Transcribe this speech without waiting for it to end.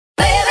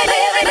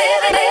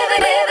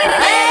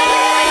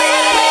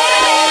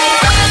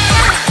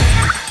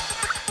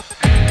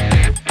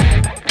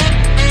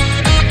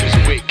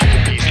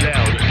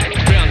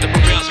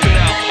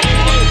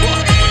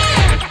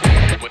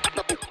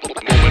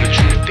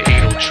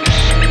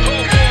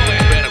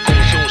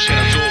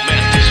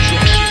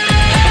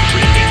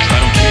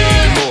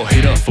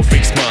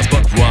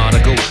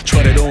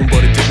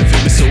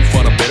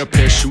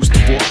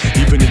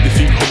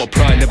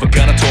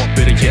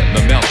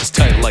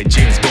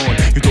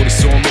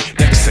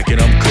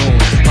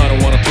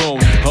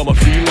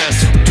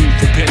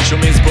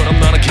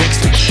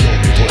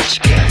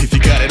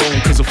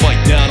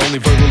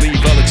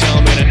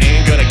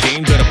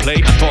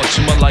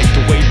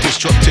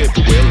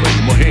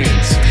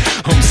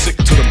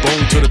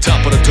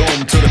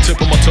bottom to the tip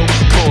of my toe.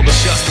 Call the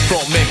shots, the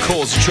frontman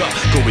calls the drop.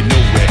 Going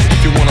nowhere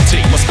if you wanna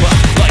take my spot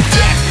like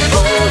that.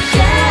 Oh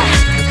yeah,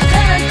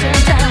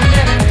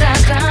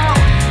 da-da-da-da-da-da-da-da,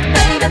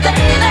 baby,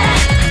 baby,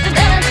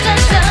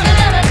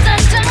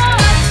 da-da-da-da-da-da-da-da.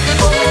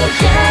 Oh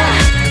yeah,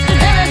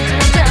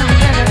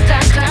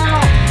 da-da-da-da-da-da-da-da,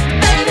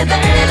 baby,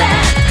 baby,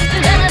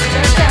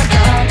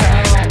 da-da-da-da-da-da-da.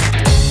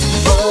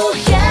 Oh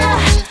yeah,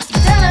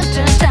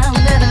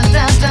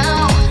 da-da-da-da-da-da-da-da,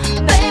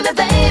 baby,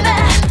 baby,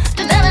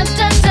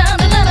 da-da-da-da-da-da-da-da.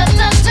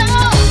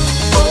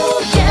 Oh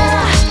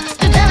yeah,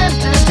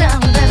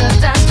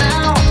 da-da-da-da-da-da-da-da,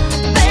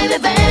 baby,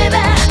 baby,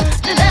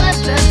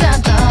 da-da-da-da-da-da.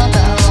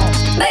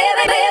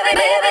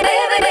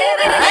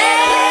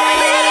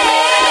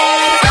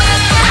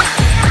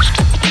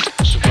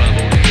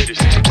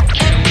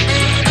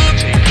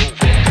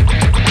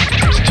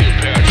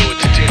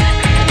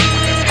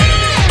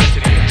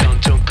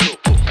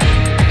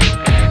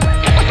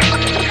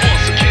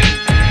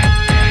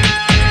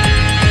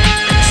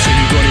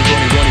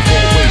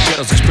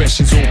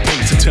 Expressions on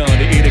pace, a time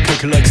to eat a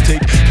cookie like steak.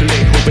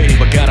 Filet, oh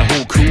babe, I got a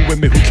whole crew with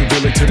me who can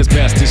relate to this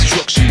mass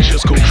destruction.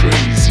 Just go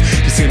crazy.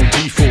 This ain't no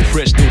default,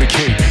 fresh, no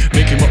decay.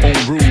 Making my own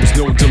rules,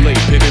 no delay.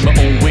 Paving my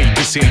own way.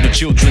 This ain't no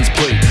children's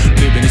play.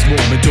 Living this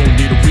moment, don't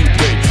need a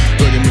replay.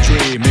 Burning my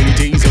dream, many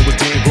days I was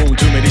dead wrong.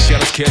 Too many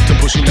shadows kept on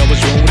pushing, I was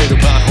wrong. In a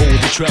pothole,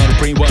 they try to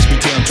brainwash me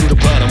down to the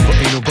bottom, but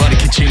ain't nobody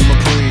can change my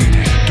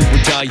brain. Do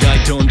or die, I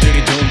done did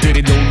it.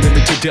 No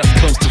limit to death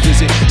comes to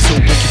visit. So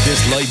wicked this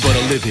life, but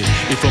I live it.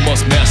 If I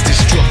must mass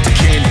destruct, I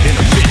can't live in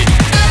a minute.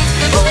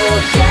 Oh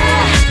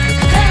yeah,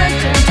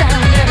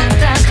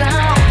 da-da-da-da-da-da-da,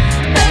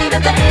 baby,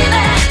 baby,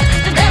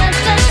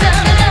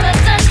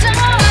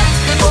 da-da-da-da-da-da-da-da.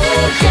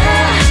 Oh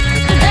yeah,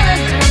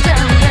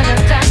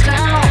 da-da-da-da-da-da-da,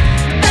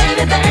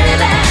 baby, baby,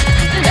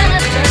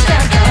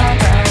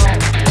 da-da-da-da-da-da.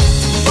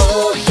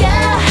 Oh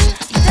yeah,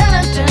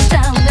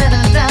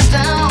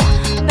 da-da-da-da-da-da-da,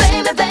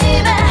 baby,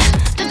 baby,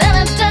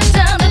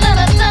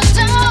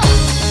 da-da-da-da-da-da-da.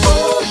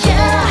 Oh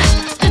yeah,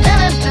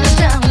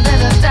 da-da-da-da-da-da-da,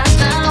 baby,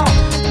 baby,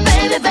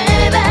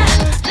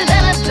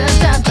 da-da-da-da-da-da.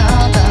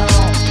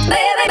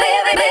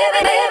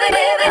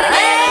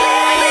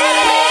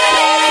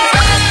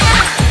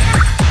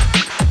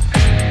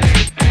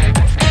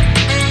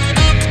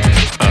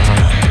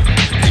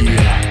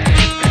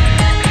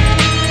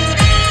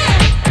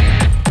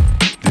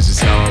 This is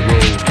how I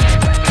roll.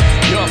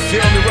 Y'all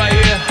feel me right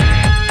here?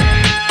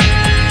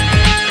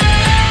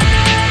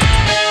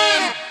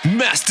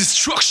 Mass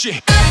destruction.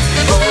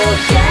 Oh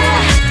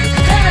yeah,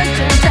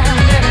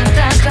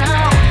 da-da-da-da-da-da-da,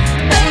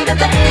 baby,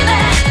 baby,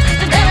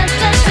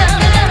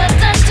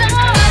 da-da-da-da-da-da-da.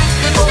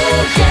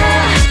 Oh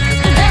yeah,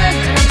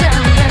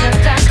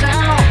 da-da-da-da-da-da-da,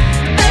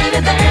 baby,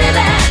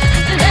 baby,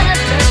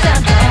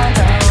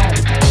 da-da-da-da-da-da.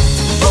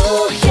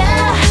 Oh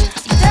yeah,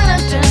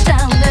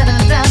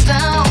 da-da-da-da-da-da-da,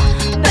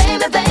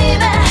 baby,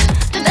 baby,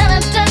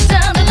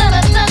 da-da-da-da-da-da-da.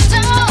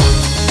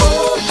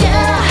 Oh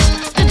yeah,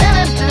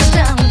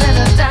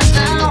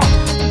 da-da-da-da-da-da-da,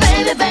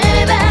 baby,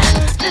 baby,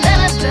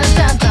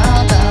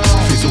 da-da-da-da-da-da.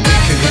 Feels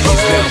awakened,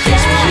 he's down,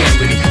 face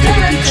reality.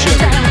 Never be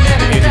charity.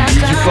 The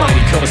enemy you find,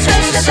 he covers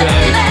all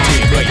society.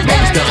 Team right,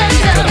 mama's not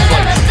here, gotta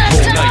fight.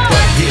 Whole night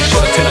right here,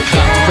 shut up 10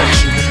 o'clock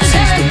direction.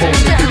 Seize the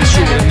moment, it is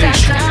your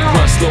nation.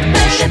 Run slow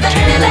motion,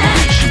 gaining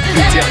motivation.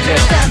 Free down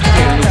now,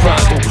 getting the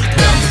rival.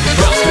 Round the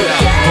crowd, spit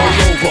out, all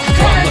over.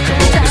 Rhyme like a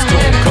rolling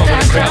stone, coming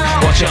the crowd.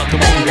 Watch out, the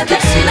moment that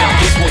gets it out.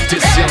 Guess what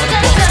this sound, the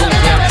bomb's